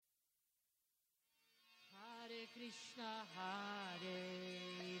Krishna,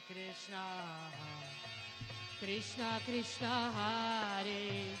 Hare Krishna, Krishna Krishna,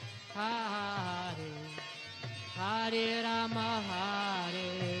 Hare Hare, Hare Rama, Hare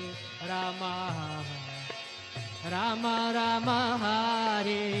Rama, Rama Rama,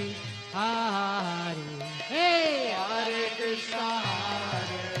 Hare Hare. Hey, Hare Krishna,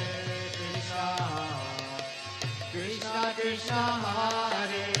 Krishna Krishna,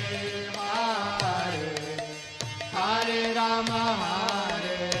 Hare Hare, Hare Rama,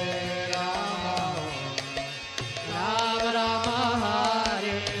 Hare Rama, Rama Rama,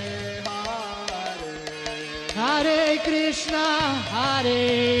 Hare Hare. Hare Krishna,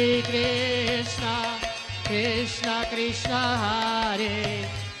 Krishna Krishna, Hare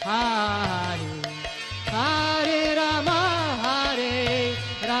Hare, Hare Rama, Hare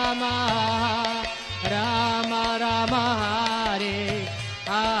Rama, Rama Rama, Hare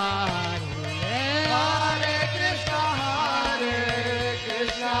Hare. Hare Krishna,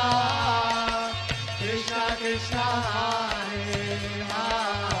 Krishna Krishna, Hare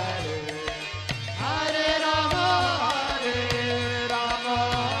Hare, Hare Rama, Hare Rama,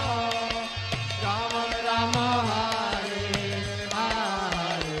 Rama Rama, Hare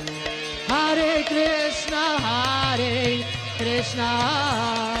Hare. Hare Krishna,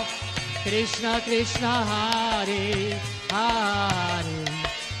 Krishna Krishna, Hare Hare,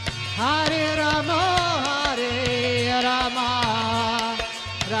 Hare Rama, Hare Rama,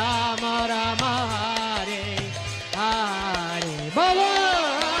 Rama Rama, Hare Hare. Bolo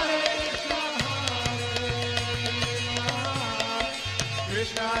Hare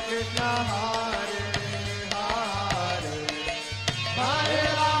Krishna, Krishna Hare Hare, Hare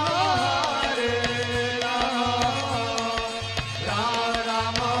Rama, Hare Rama, Rama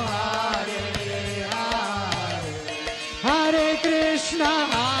Rama, Hare Hare. Hare Krishna,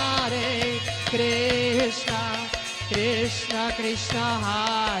 Krishna Krishna,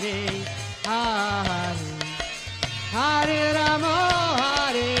 Hare Hare, Hare Rama,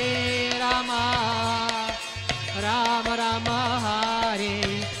 Hare Rama, Rama Rama, Hare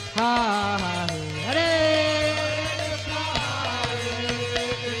Hare. Hare Krishna,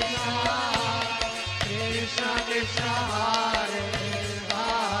 Krishna Krishna, Hare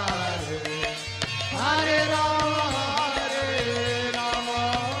Hare, Hare Rama, Hare Rama,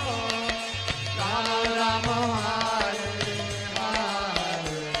 Rama Rama, Hare Hare.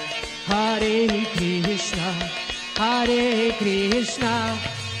 Hare Krishna,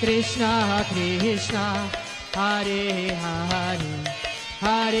 Krishna Krishna, Hare Hare,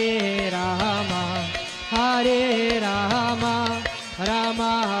 Hare Rama, Hare Rama,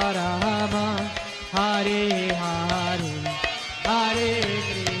 Rama Rama, Hare Hare. Hare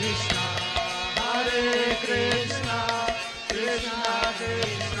Krishna, Krishna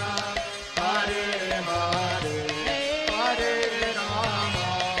Krishna, Hare Hare, Hare Rama,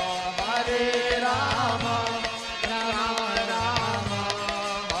 Hare Rama, Rama Rama,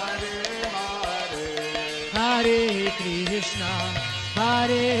 Hare Hare.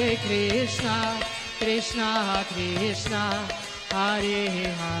 Hare Krishna, Krishna Krishna, Hare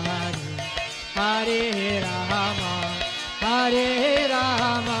Hare, Hare Rama, Hare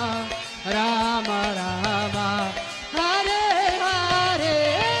Rama, Rama Rama, Hare Hare.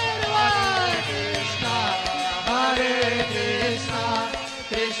 Hare Krishna,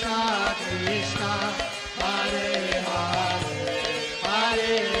 Krishna Krishna, Hare Hare,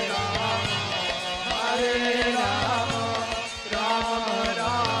 Hare Rama, Hare Rama, Rama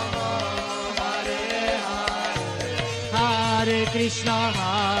Rama, Hare Hare. Hare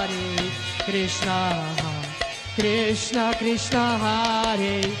Krishna, Krishna Krishna,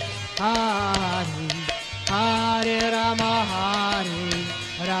 Hare Hare, Hare Rama, Hare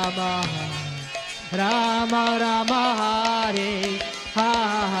Rama, Rama Rama, Hare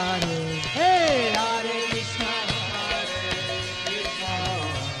Hare. Hey, Hare Krishna,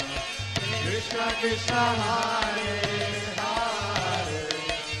 Krishna Krishna, Hare Hare,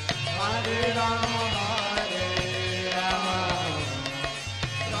 Hare Rama, Hare Rama,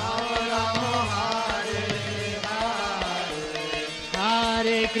 Rama Rama, Hare Hare.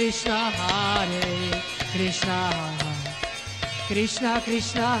 Hare Krishna, Krishna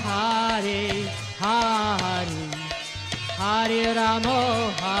Krishna, Hare Hare, Hare Rama,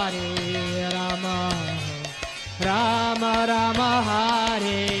 Hare Rama, Rama Rama,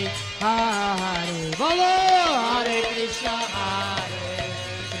 Hare Hare. Bolo Hare Krishna,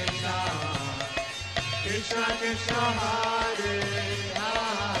 Krishna Krishna, Hare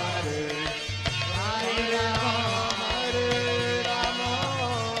Hare, Hare Rama, Hare Rama,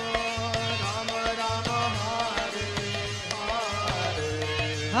 Rama Rama, Hare Hare.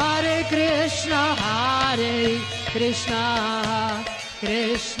 Hare Krishna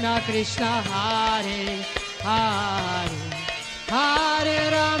Krishna Krishna Hare Hare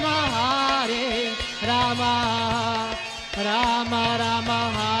Hare Rama Rama Rama Rama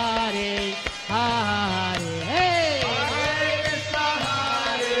Hare Hare. Hey! Hare Krishna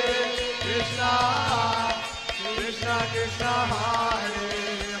Krishna Krishna Hare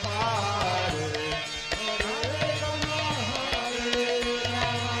Hare Hare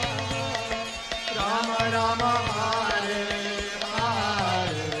Rama Rama Hare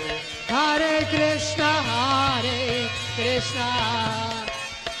Hare. Hare Krishna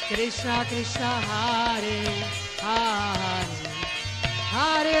Krishna Krishna Hare Hare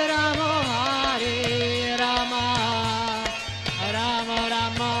Hare Rama Rama Rama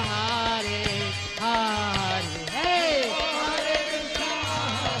Rama Hare Hare. Hey! Hare Krishna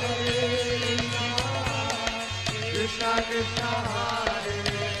Krishna Krishna Hare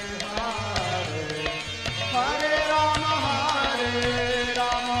Hare Hare Rama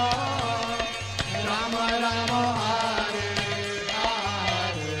Rama Rama Rama Hare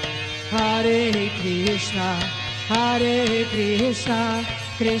Hare. Hare Krishna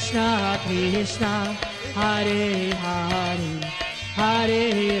Krishna Krishna Hare Hare Hare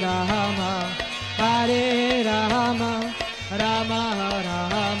Rama Rama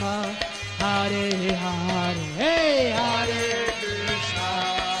Rama Hare Hare. Hey! Hare Krishna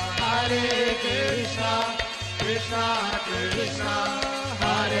Krishna Krishna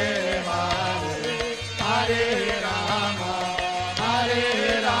Hare Hare Hare Rama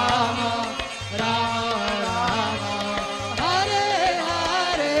Rama Rama Hare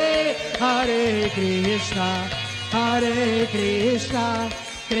Hare. Hare Krishna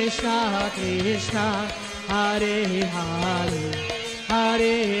Krishna Krishna Hare Hare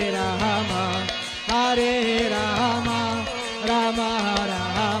Hare Rama Rama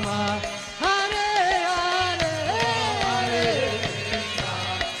Rama Hare Hare.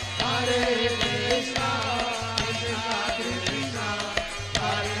 Hare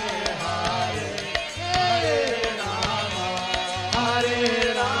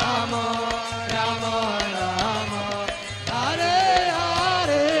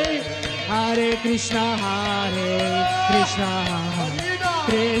Krishna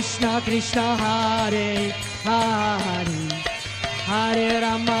Krishna Krishna Hare Hare Hare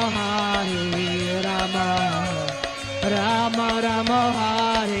Rama Rama Rama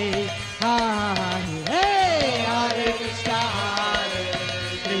Hare Hare. Hare Krishna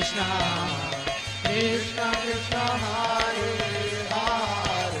Krishna Hare Hare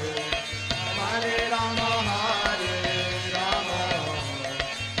Hare Rama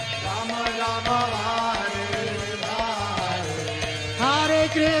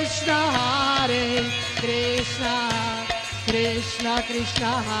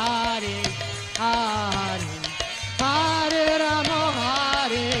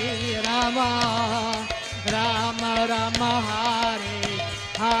Rama Rama Hare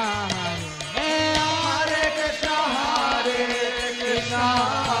Hare. Hey! Hare Krishna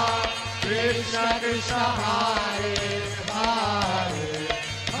Krishna Krishna Hare Hare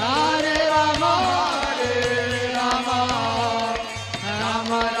Hare Rama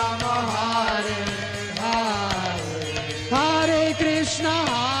Rama Rama Hare Hare. Hare Krishna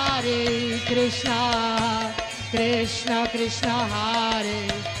Krishna Hare Hare Hare Rama Rama Rama Hare Hare. Hare Krishna Krishna Hare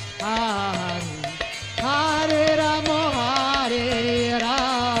Hare Hare Rama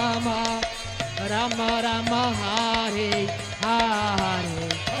Rama Rama Hare Hare.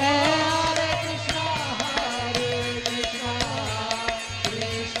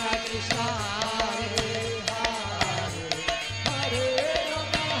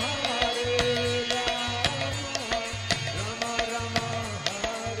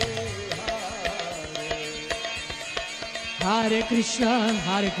 Hare Krishna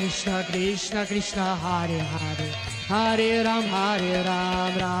Krishna Hare Hare Hare Rama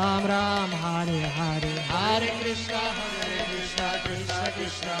Rama Rama Hare Hare. Hare Krishna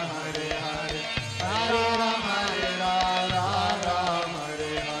Krishna Hare Hare Hare Rama Rama Hare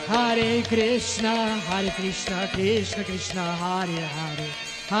Hare. Hare Krishna Krishna Hare Hare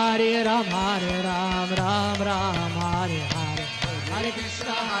Hare Ram Ram Hare Hare. Hare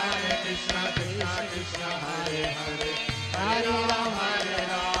Krishna Krishna Krishna Hare Hare Hare Ram Ram Hare Hare. Hare Krishna Krishna Hare Hare Hare Ram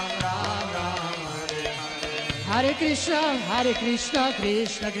Ram Hare Hare. Hare Krishna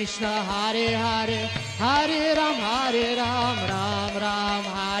Krishna Krishna Hare Hare Hare Ram Ram Hare Hare. Hare Krishna Krishna Hare Hare Hare Ram Ram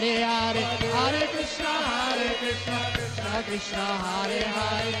Hare Hare. Hare Krishna Krishna Hare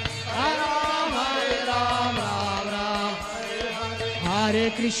Hare Hare Ram Hare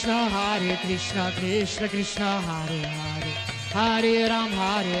Hare Krishna Krishna Hare Hare Hare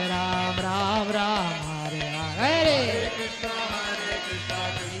Ram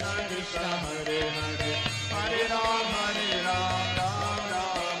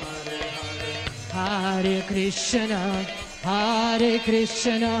Hare Krishna, Hare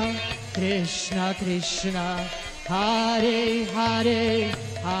Krishna, Krishna Krishna, Hare Hare,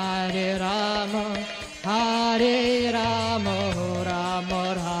 Hare Rama, Hare Rama,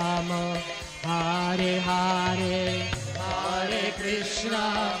 Rama Rama, Hare Hare, Hare Krishna,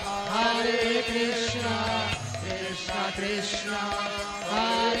 Hare Krishna, Krishna Krishna,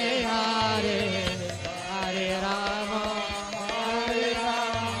 Hare Hare, Hare Rama, Hare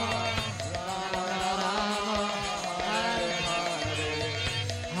Rama, Rama Rama, Hare Hare.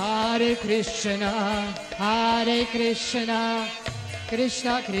 Hare Krishna, Hare Krishna,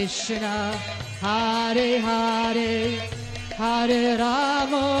 Krishna Krishna, Hare Hare, Hare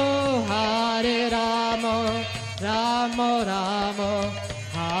Rama, Hare Rama, Rama Rama,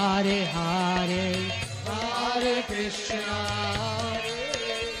 Hare Hare.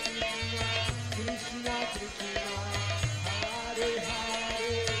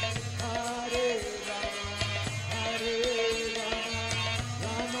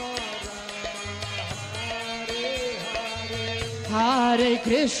 Hare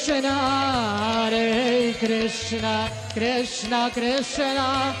Krishna, Krishna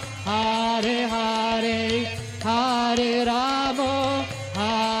Krishna, Hare Hare, Hare Rama,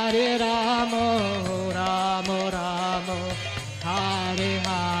 Hare Rama, Rama Rama, Hare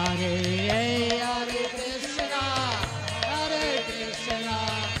Hare. Hare Krishna, Hare Krishna,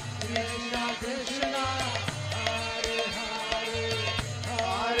 Krishna Krishna, Hare Hare,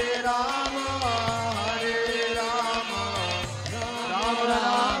 Hare Rama, Hare Rama, Rama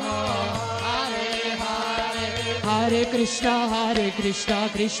Rama, Hare Hare. Hare Krishna, Hare Krishna,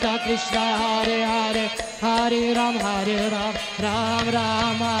 Krishna Krishna, Hare Hare, Hare Rama, Hare Rama, Rama Rama, Hare Hare. Hare Krishna, Krishna Krishna, Hare Hare, Hare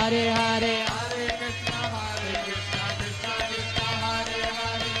Ram, Ram Ram, Hare Hare. Hare Krishna, Krishna Krishna, Hare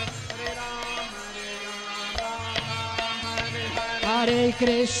Hare, Hare Ram, Hare Hare. Hare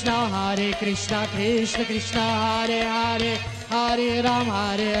Krishna, Krishna Krishna, Hare Hare, Hare Ram,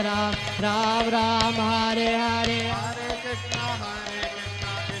 Ram Ram, Hare Hare. Hare Krishna,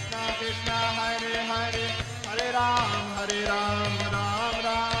 Krishna Krishna, Hare Hare, Hare Ram, Ram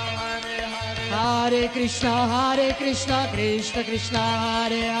Ram, Hare Hare. Hare Krishna, Krishna Krishna,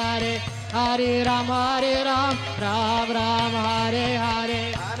 Hare Hare, Hare Ram, Ram Ram, Hare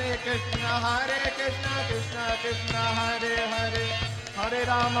Hare. Hare Krishna, Krishna Krishna, Hare Hare, Hare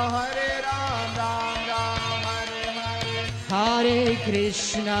Ram, Ram Ram, Hare Hare. Hare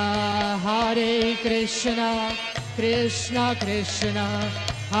Krishna, Krishna Krishna,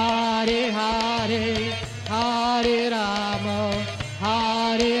 Hare Hare, Hare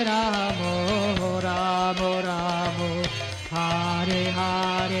Rama, Rama Rama, Hare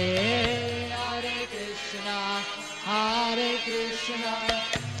Hare. Hare Krishna,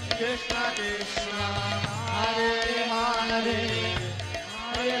 Krishna Krishna, Hare Hare,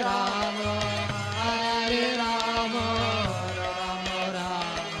 Hare Rama, Rama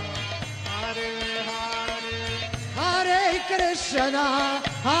Rama, Hare Hare.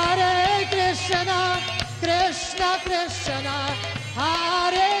 Hare Krishna, Krishna Krishna,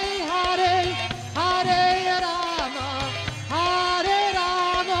 Hare Hare, Hare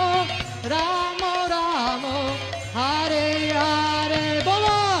Rama, Rama Rama, Hare Hare.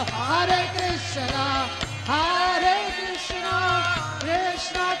 Bolo Hare Krishna,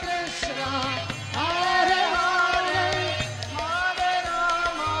 Krishna Krishna, Hare Hare. Hare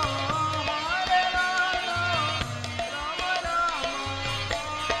Rama, Hare Rama, Rama Rama.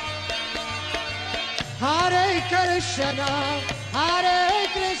 Hare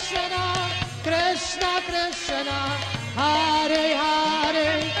Krishna, Krishna Krishna, Hare Hare,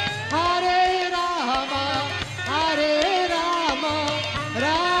 Hare Rama,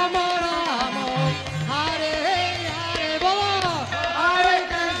 Rama Rama, Hare Hare. Bolo Hare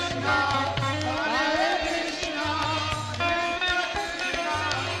Krishna, Krishna.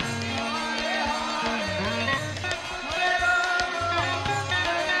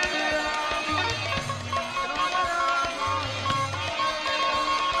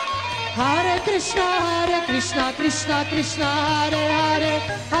 Hare Krishna, Krishna Krishna, Hare Hare,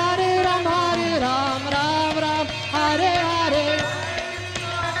 Hare Ram, Ram Ram, Hare Hare.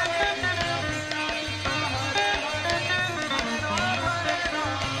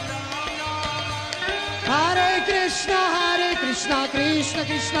 Hare Krishna, Krishna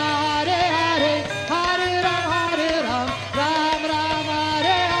Krishna, Hare Hare, Hare Ram, Ram Ram,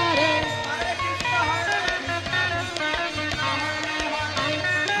 Hare Hare.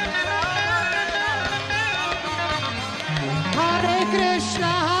 Hare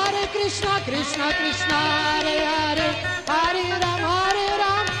Krishna, Krishna Krishna, Hare Hare, Hare Ram,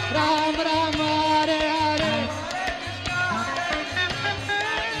 Ram Ram, Hare Hare.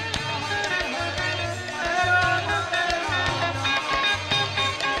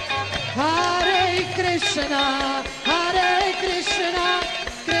 Krishna, Hare Krishna,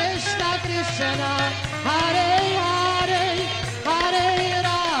 Krishna Krishna, Hare Hare, Hare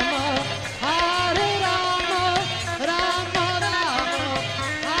Rama, Hare Rama, Rama Rama,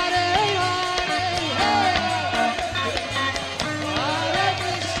 Hare Hare, Hare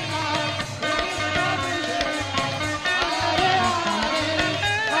Krishna, Krishna Krishna, Hare Hare,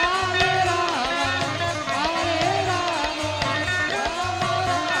 Hare Rama, Hare Rama,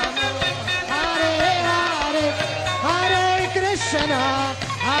 Rama Rama, Hare Hare, Hare Krishna,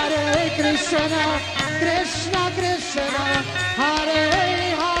 Hare Krishna, Krishna Krishna, Hare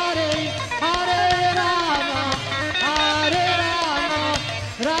Hare, Hare Rama, Hare Rama,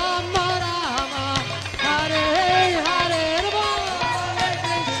 Rama Rama, Hare Hare,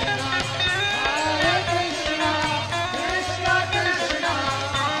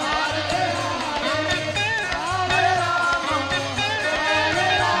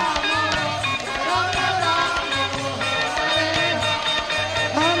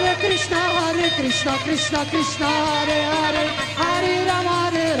 Hare Krishna, Hare Krishna, Krishna Krishna, Hare Hare, Hare Rama,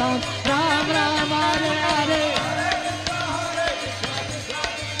 Hare Rama, Rama Rama, Hare Krishna, Krishna Krishna, Hare Hare, Hare Rama, Ram Ram, Hare Hare.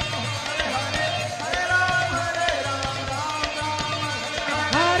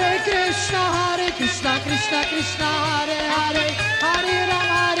 Hare Krishna, Krishna Krishna, Hare Hare, Hare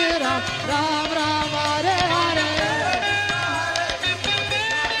Rama, Ram Ram, Hare Hare.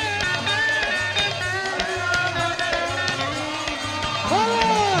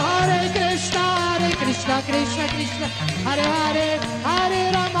 Hare Krishna, Krishna Krishna, Hare Hare, Hare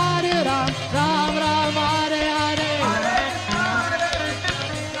Rama, Ram Ram, Hare Hare.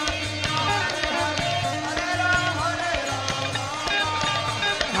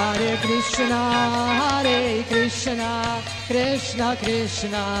 Hare Krishna, Krishna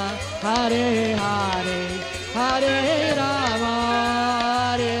Krishna, Hare Hare, Hare Rama,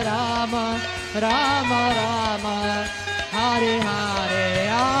 Rama Rama, Hare Hare,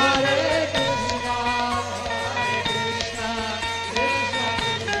 Hare Krishna, Krishna Krishna,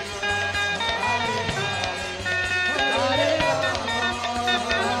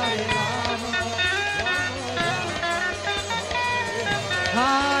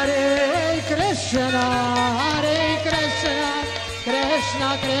 Hare Rama, Hare Krishna, Krishna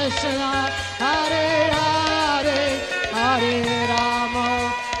Krishna, Hare Hare, Hare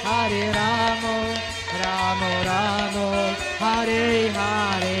Rama, Rama Rama, Hare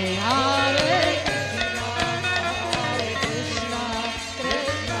Hare, Hare Krishna,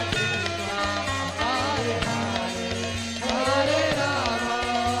 Krishna Krishna, Hare Hare, Hare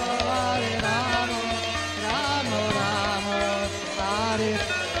Rama, Rama Rama, Hare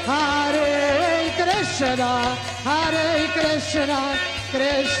Hare Krishna,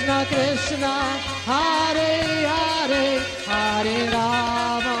 Krishna Krishna, Hare Hare, Hare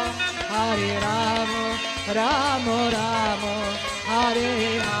Rama, Rama Rama, Hare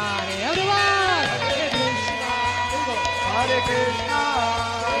Hare. Everyone, Hare Krishna,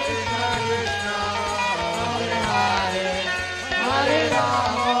 Krishna Krishna, Hare Hare, Hare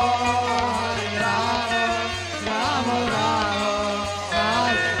Rama, Rama Rama,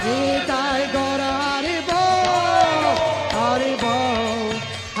 Hare Nitai Gaura Hari Bol, Hari Bol,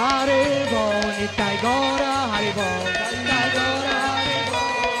 Hari Bol, Nitai Gaura Hari Bol, Nitai Gaura Hari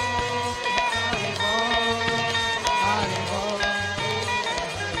Bol, Hari Bol,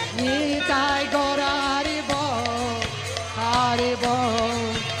 Nitai Gaura Hari Bol, Hari Bol,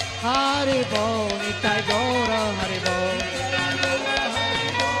 Hari Bol, Nitai Gaura Hari Bol.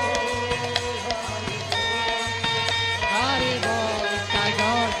 Hari Bol, Nitai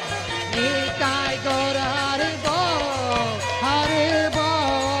Gaura, Nitai Gaura Hari Bol, Hari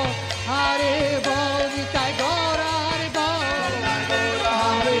Bol, Hari Bol, Nitai Gaura Hari Bol,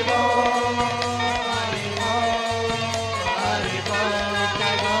 Hari Bol, Hari Bol, Hari Bol,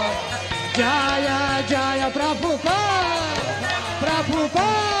 Nitai Gaura. Jaya Jaya Prabhupada, Prabhupada,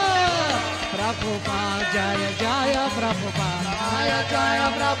 Prabhupada, Jaya Jaya Prabhupada, Jaya Jaya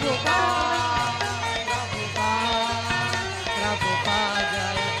Prabhupada. Prabhupada,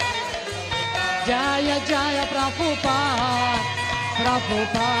 Jaya Jaya Prabhupada,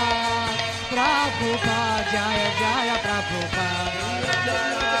 Prabhupada, Prabhupada, Jaya Jaya Prabhupada.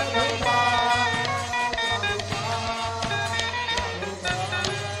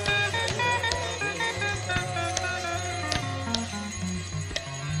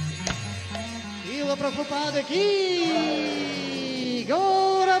 Ila Prabhupada ki,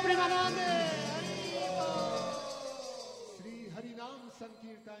 Gaura Premanande. Shri हरिनाम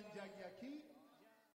संकीर्तन यज्ञ की